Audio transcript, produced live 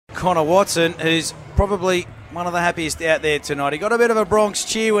Connor Watson, who's probably one of the happiest out there tonight. He got a bit of a Bronx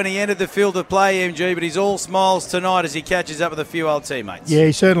cheer when he entered the field of play, MG, but he's all smiles tonight as he catches up with a few old teammates. Yeah,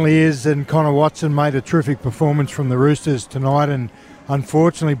 he certainly is, and Connor Watson made a terrific performance from the Roosters tonight, and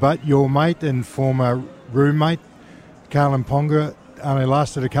unfortunately, but your mate and former roommate, Kalen Ponga, only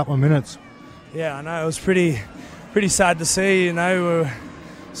lasted a couple of minutes. Yeah, I know. It was pretty sad to see. We were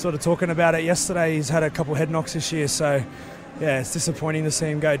sort of talking about it yesterday. He's had a couple head knocks this year, so yeah, it's disappointing to see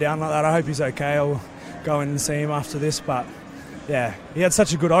him go down like that. I hope he's okay. I'll go in and see him after this, but yeah, he had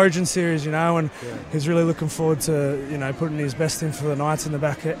such a good Origin series, and he's really looking forward to putting his best in for the Knights in the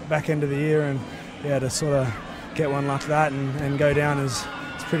back end of the year, and yeah, to sort of get one like that and go down is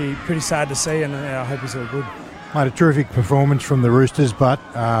pretty sad to see, and I hope he's all good. Made a terrific performance from the Roosters, but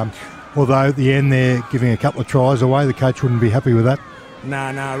although at the end they're giving a couple of tries away, the coach wouldn't be happy with that.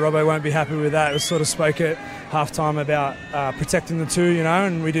 Nah, Robbo won't be happy with that. It was sort of spoke at half-time about protecting the two,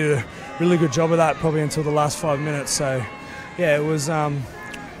 and we did a really good job of that probably until the last 5 minutes. So, yeah, it was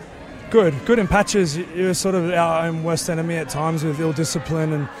good in patches. It was sort of our own worst enemy at times with ill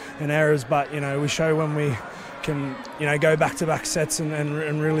discipline and errors, but, we show when we can, go back-to-back sets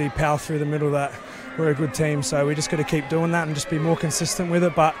and really power through the middle that we're a good team. So we just got to keep doing that and just be more consistent with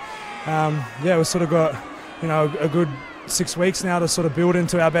it. But, we've sort of got, a good 6 weeks now to sort of build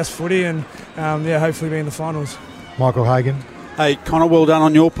into our best footy and hopefully be in the finals. Michael Hagan. Hey Connor, well done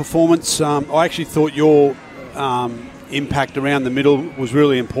on your performance. I actually thought your impact around the middle was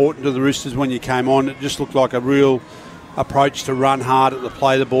really important to the Roosters when you came on. It just looked like a real approach to run hard at the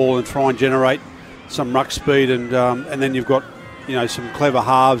play the ball and try and generate some ruck speed, and then you've got some clever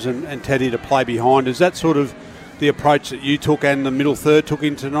halves and Teddy to play behind. Is that sort of the approach that you took and the middle third took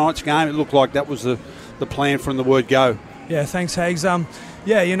into tonight's game? It looked like that was the plan from the word go. Yeah, thanks, Hags.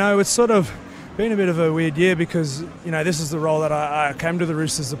 It's sort of been a bit of a weird year because, this is the role that I came to the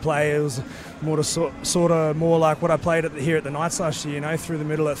Roosters to play. It was more to sort of more like what I played here at the Knights last year, through the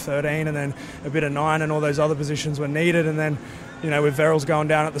middle at 13 and then a bit of 9 and all those other positions were needed. And then, with Verrills going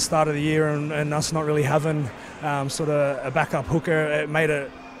down at the start of the year and us not really having sort of a backup hooker, it made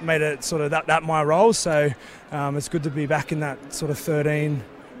it sort of that my role. So it's good to be back in that sort of 13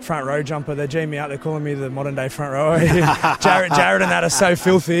 front row jumper. They G me out. They're calling me the modern day front rower. Jared and that are so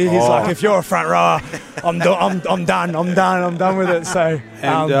filthy. He's like, if you're a front rower, I'm done with it. So,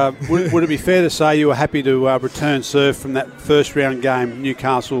 would it be fair to say you were happy to return serve from that first round game,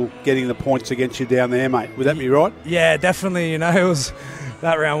 Newcastle getting the points against you down there, mate? Would that be right? Yeah, definitely. It was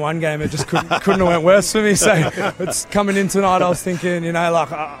that round one game. It just couldn't have went worse for me. So it's coming in tonight. I was thinking,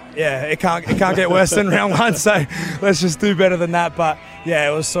 it can't get worse than round one. So let's just do better than that. But yeah,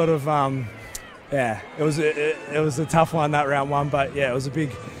 it was sort of, it was a tough one, that round one. But yeah, it was a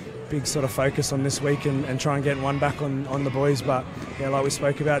big sort of focus on this week and try and get one back on the boys. But yeah, like we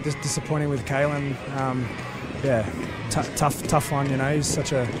spoke about, just disappointing with Kalen. Tough one. He's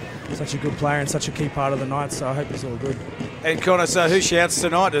such a good player and such a key part of the night. So I hope he's all good. And Connor, so who shouts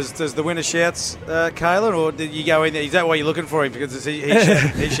tonight? Does the winner shouts Kalen, or did you go in there? Is that why you're looking for him? Because he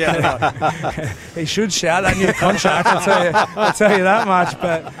shouted. He should shout that new contract. I'll tell you that much.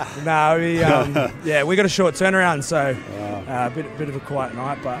 But no, we got a short turnaround, so a bit of a quiet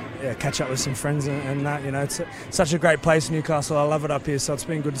night. But yeah, catch up with some friends and that. It's such a great place, Newcastle. I love it up here, so it's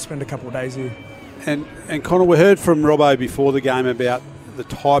been good to spend a couple of days here. And Connor, we heard from Robbo before the game about the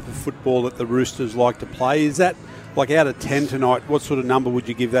type of football that the Roosters like to play. Is that, like, out of 10 tonight, what sort of number would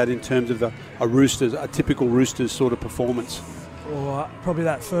you give that in terms of a typical Roosters sort of performance? Probably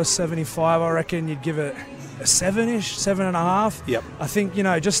that first 75, I reckon you'd give it a 7-ish, 7.5. Yep. I think,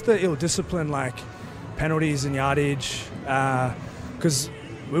 just the ill discipline, like penalties and yardage, because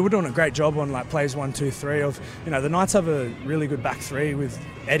we were doing a great job on like plays 1, 2, 3 of, the Knights have a really good back three with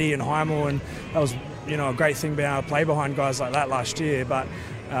Eddie and Heimel, and that was, a great thing being able to play behind guys like that last year. But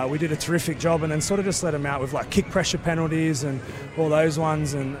we did a terrific job and then sort of just let them out with like kick pressure penalties and all those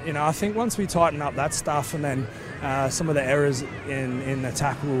ones. And, I think once we tighten up that stuff and then some of the errors in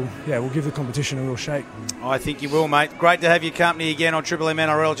attack will give the competition a real shake. I think you will, mate. Great to have your company again on Triple M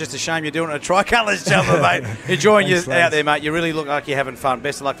NRL. Just a shame you're doing a tricolours jumper, mate. Enjoying you out there, mate. You really look like you're having fun.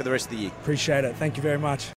 Best of luck for the rest of the year. Appreciate it. Thank you very much.